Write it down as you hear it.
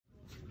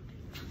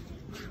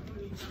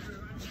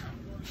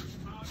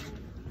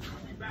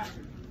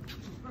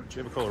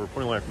Jmikola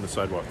reporting live from the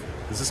sidewalk.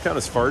 Does this count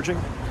as foraging?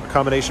 A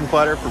combination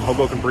platter from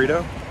Hoboken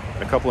burrito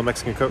and a couple of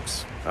Mexican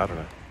Cokes? I don't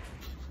know.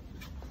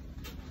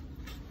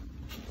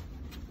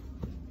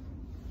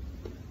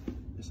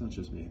 It's not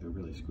just me, they're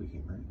really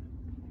squeaking, right?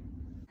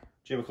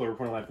 Jmikola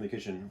reporting live from the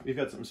kitchen. We've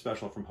got something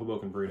special from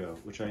Hoboken Burrito,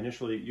 which I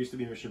initially used to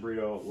be Mission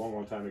Burrito a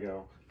long time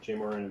ago. Jay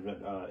Moran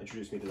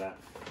introduced me to that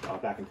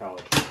back in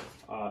college.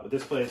 But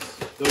this place,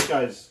 those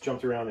guys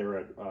jumped around. They were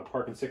at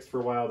Park and Sixth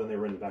for a while, then they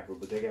were in the back of a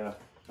bodega.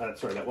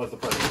 Sorry, that was the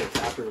Park and Sixth.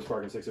 After it was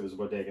Park and Sixth, it was a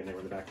bodega, and they were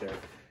in the back there.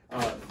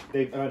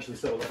 They eventually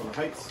settled up on the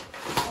Heights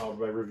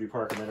by Riverview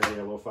Park and then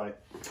area Lo-Fi.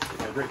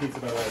 Great pizza,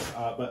 by the way.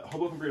 But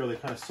Hoboken Burrito, they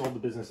kind of sold the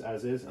business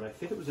as is, and I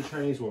think it was a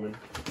Chinese woman.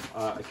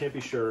 I can't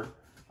be sure.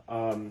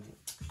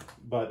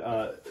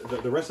 But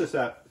the rest of the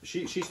staff,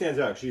 she stands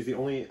out. She's the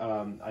only,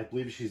 I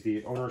believe she's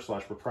the owner /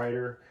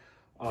 proprietor.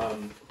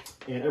 And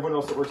everyone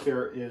else that works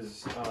there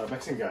is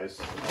Mexican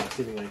guys,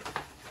 seemingly.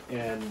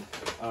 And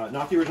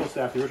not the original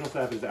staff. The original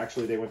staff is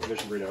actually, they went to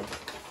Mission Burrito.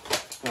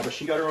 But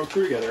she got her own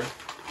crew together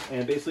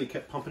and basically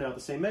kept pumping out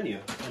the same menu.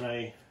 And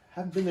I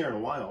haven't been there in a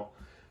while.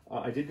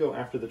 I did go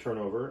after the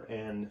turnover,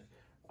 and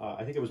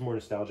I think it was more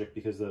nostalgic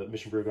because the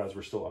Mission Burrito guys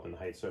were still up in the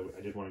Heights, so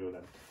I did want to go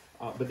with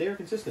them. But they are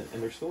consistent,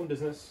 and they're still in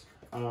business.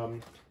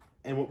 And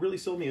what really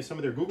sold me is some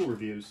of their Google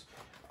reviews.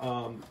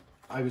 I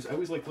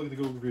always like to look at the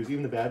Google reviews,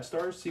 even the bad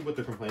stars, see what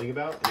they're complaining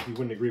about. And if you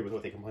wouldn't agree with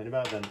what they complain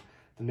about, then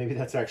maybe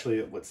that's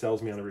actually what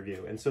sells me on the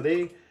review. And so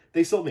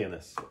they sold me on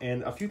this.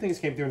 And a few things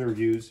came through in the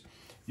reviews.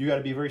 You got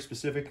to be very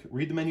specific.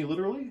 Read the menu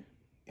literally,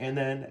 and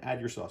then add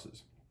your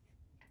sauces.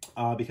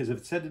 Because if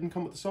it said it didn't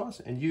come with the sauce,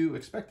 and you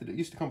expected it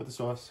used to come with the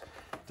sauce,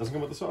 it doesn't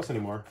come with the sauce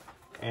anymore.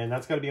 And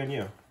that's got to be on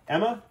you.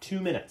 Emma, 2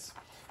 minutes.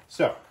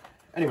 So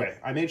anyway,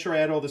 I made sure I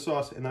had all the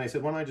sauce, and then I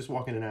said, why don't I just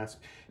walk in and ask?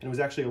 And it was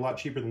actually a lot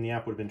cheaper than the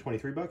app would have been,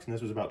 23 bucks, and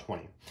this was about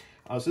 20.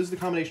 So this is the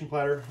combination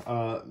platter.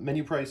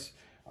 Menu price,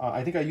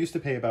 I think I used to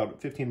pay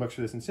about 15 bucks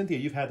for this. And Cynthia,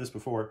 you've had this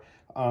before.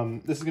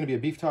 This is going to be a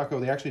beef taco.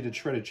 They actually did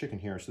shredded chicken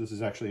here, so this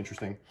is actually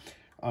interesting.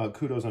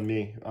 Kudos on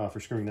me for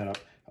screwing that up.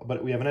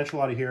 But we have an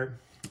enchilada here.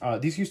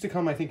 These used to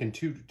come, I think, in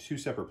two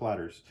separate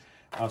platters.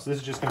 So this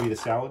is just going to be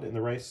the salad and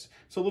the rice.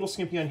 So a little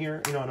skimpy on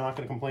here. You know, I'm not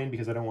going to complain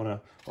because I don't want to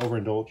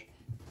overindulge.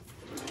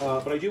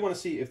 But I do want to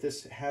see if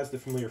this has the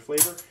familiar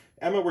flavor.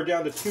 Emma, we're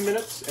down to 2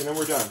 minutes, and then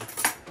we're done.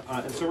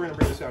 And so we're going to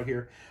bring this out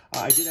here.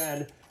 I did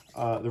add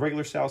the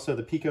regular salsa,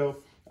 the pico,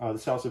 the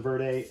salsa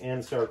verde,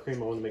 and sour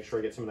cream. I want to make sure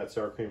I get some of that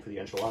sour cream for the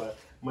enchilada.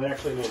 Might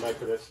actually need a knife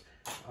for this.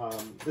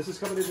 This is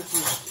coming in,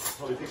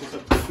 probably pick this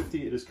up to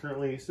 50. It is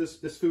currently,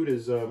 this food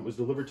is was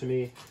delivered to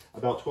me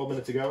about 12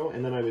 minutes ago,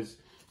 and then I was,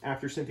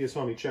 after Cynthia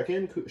saw me check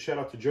in, shout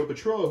out to Joe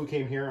Petrillo, who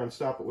came here on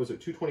stop, was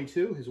it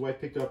 222? His wife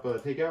picked up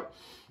takeout.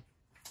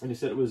 And he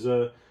said it was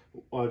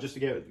just to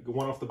get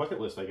one off the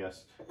bucket list, I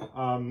guess.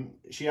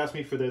 She asked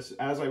me for this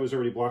as I was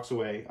already blocks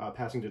away,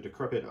 passing the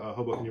decrepit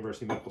Hoboken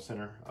University Medical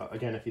Center.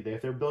 Again, if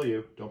they bill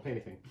you, don't pay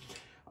anything.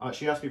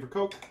 She asked me for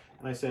Coke,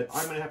 and I said,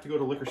 I'm going to have to go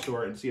to a liquor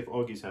store and see if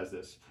Augie's has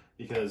this,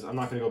 because I'm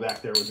not going to go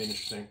back there. It would be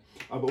interesting.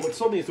 But what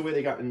sold me is the way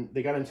they got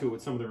into it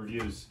with some of the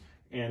reviews,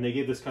 and they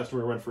gave this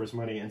customer a run for his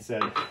money and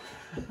said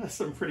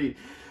some pretty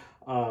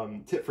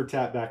tit for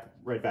tat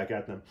right back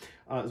at them.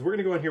 So we're going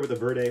to go in here with the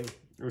verde.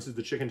 This is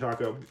the chicken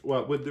taco.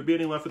 Well, would there be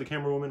any left for the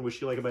camera woman? Would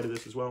she like a bite of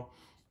this as well?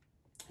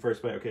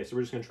 First bite. Okay, so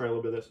we're just going to try a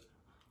little bit of this.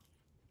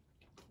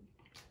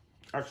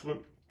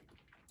 Excellent.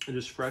 It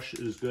is fresh.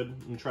 It is good. I'm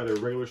going to try their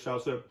regular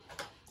salsa.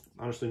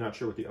 Honestly, not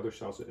sure what the other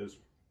salsa is.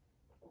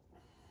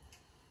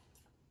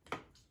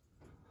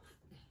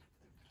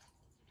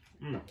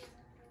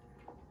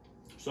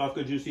 Soft,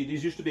 good, juicy.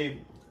 These used to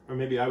be, or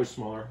maybe I was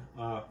smaller.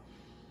 I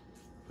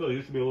feel they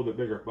used to be a little bit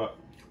bigger, but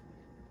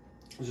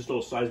it's just a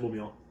little sizable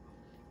meal.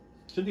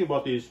 Cynthia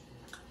bought these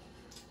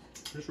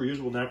just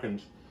reusable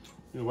napkins.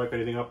 You know, wipe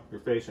anything up, your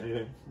face,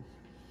 anything.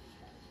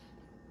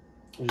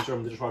 You just throw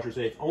them in the dishwasher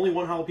safe. Only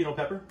 1 jalapeno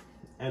pepper.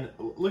 And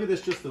look at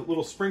this, just a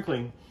little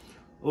sprinkling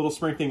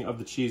of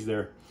the cheese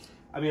there.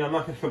 I mean, I'm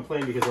not going to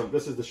complain because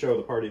this is the show,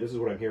 the party. This is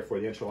what I'm here for,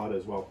 the enchilada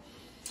as well.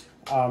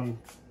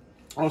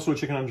 Also a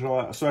chicken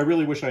enchilada. So I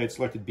really wish I had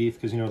selected beef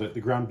because, you know,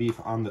 the ground beef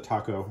on the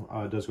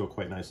taco does go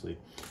quite nicely.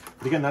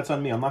 But again, that's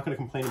on me. I'm not going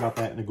to complain about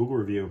that in a Google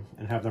review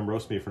and have them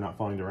roast me for not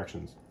following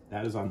directions.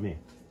 That is on me.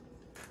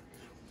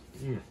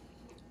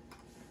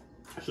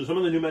 So some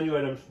of the new menu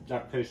items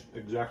that taste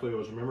exactly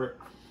as I remember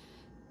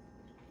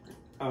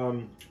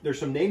it. There's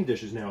some named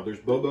dishes now. There's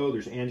Bobo,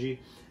 there's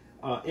Angie.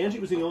 Angie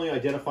was the only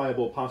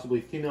identifiable,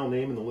 possibly female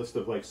name in the list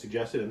of like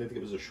suggested, and I think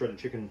it was a shredded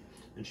chicken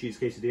and cheese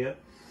quesadilla,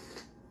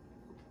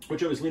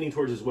 which I was leaning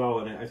towards as well,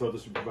 and I thought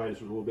this would provide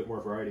us with a little bit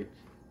more variety.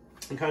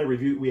 And kind of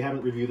we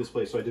haven't reviewed this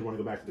place, so I did want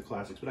to go back to the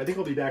classics, but I think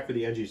I'll be back for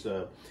the Angie's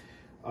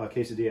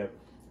quesadilla.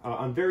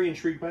 I'm very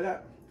intrigued by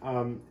that.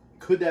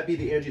 Could that be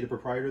the Angie, the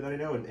proprietor that I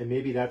know? And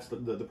maybe that's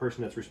the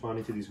person that's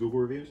responding to these Google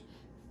reviews?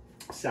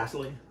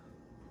 Sassily.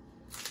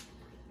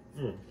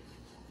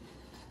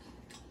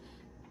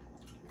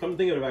 Come to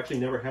think of it, I've actually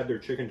never had their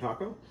chicken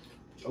taco.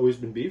 It's always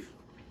been beef.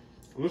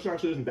 And this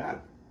actually isn't bad.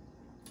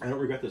 I don't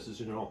regret this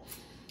decision at all.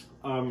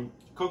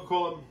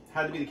 Coca-Cola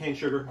had to be the cane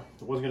sugar. I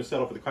wasn't going to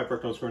settle for the high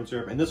fructose corn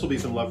syrup. And this will be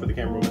some love for the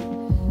camera woman.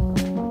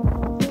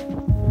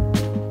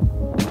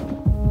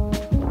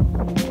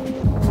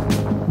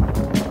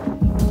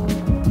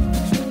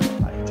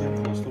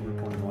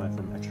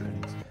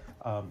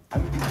 I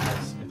would be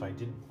remiss if I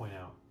didn't point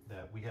out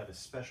that we have a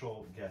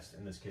special guest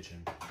in this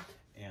kitchen,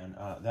 and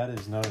that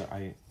is none other.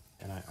 I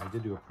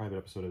did do a private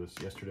episode of this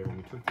yesterday when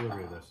we took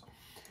delivery of this.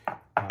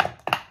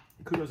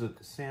 Kudos to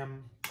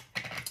Sam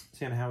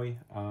Howie.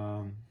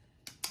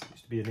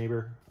 Used to be a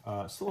neighbor,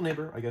 still a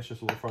neighbor, I guess,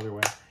 just a little farther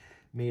away.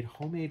 Made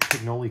homemade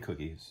pignoli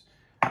cookies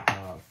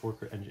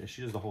and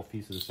she does the whole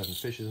feast of the 7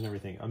 fishes and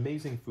everything.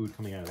 Amazing food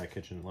coming out of that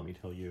kitchen, let me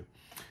tell you.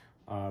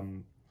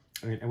 And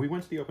we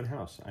went to the open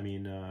house. I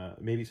mean,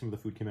 maybe some of the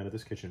food came out of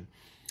this kitchen,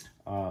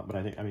 but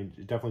I mean,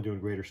 definitely doing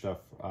greater stuff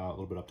a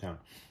little bit uptown.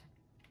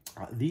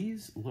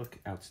 These look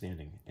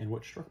outstanding, and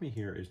what struck me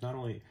here is not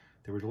only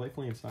they were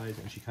delightfully in size,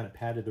 and she kind of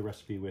padded the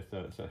recipe with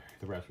a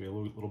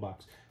little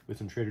box with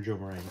some Trader Joe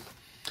meringues.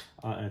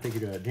 And I thank you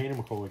to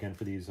Jmikola again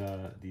for these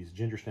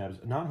ginger snaps,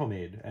 not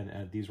homemade,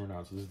 and these were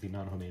not. So this is the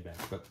non-homemade batch,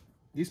 but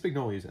these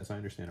pignolis, as I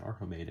understand, are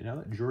homemade. And now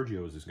that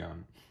Giorgio's is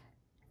gone,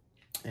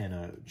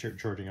 and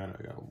charging, I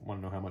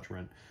want to know how much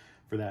rent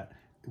for that,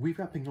 we've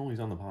got pignolis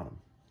on the bottom,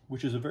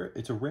 which is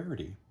it's a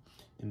rarity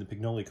in the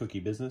pignoli cookie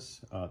business,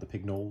 the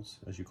pignols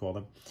as you call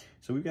them.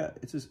 So we've got,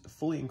 it's just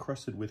fully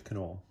encrusted with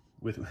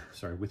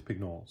with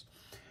pignols.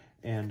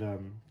 And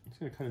I'm just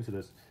gonna cut into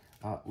this.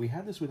 We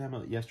had this with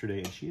Emma yesterday,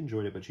 and she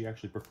enjoyed it, but she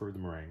actually preferred the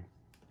meringue.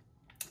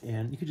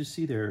 And you can just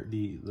see there,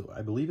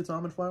 I believe it's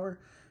almond flour,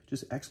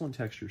 just excellent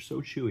texture,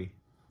 so chewy.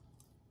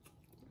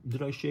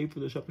 Did I shave for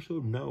this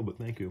episode? No, but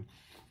thank you.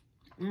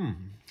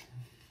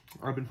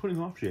 I've been putting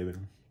off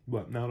shaving,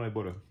 but now that I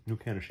bought a new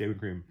can of shaving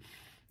cream,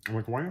 I'm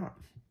like, why not?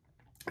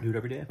 I do it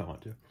every day if I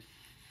want to.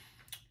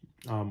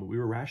 But we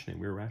were rationing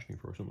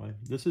for somebody.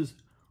 This is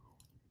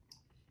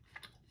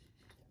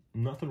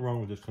nothing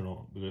wrong with this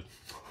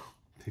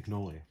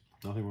pignoli.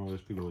 Nothing wrong with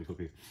this pignoli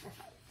cookie.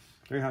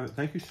 There you have it.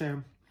 Thank you,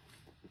 Sam.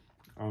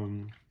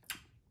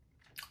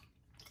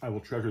 I will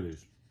treasure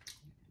these.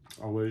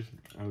 Always.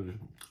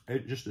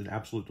 Just an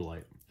absolute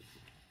delight.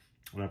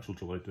 An absolute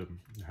delight to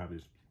have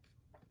these.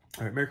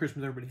 All right, Merry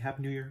Christmas, everybody.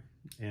 Happy New Year,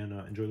 and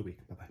enjoy the week.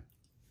 Bye-bye.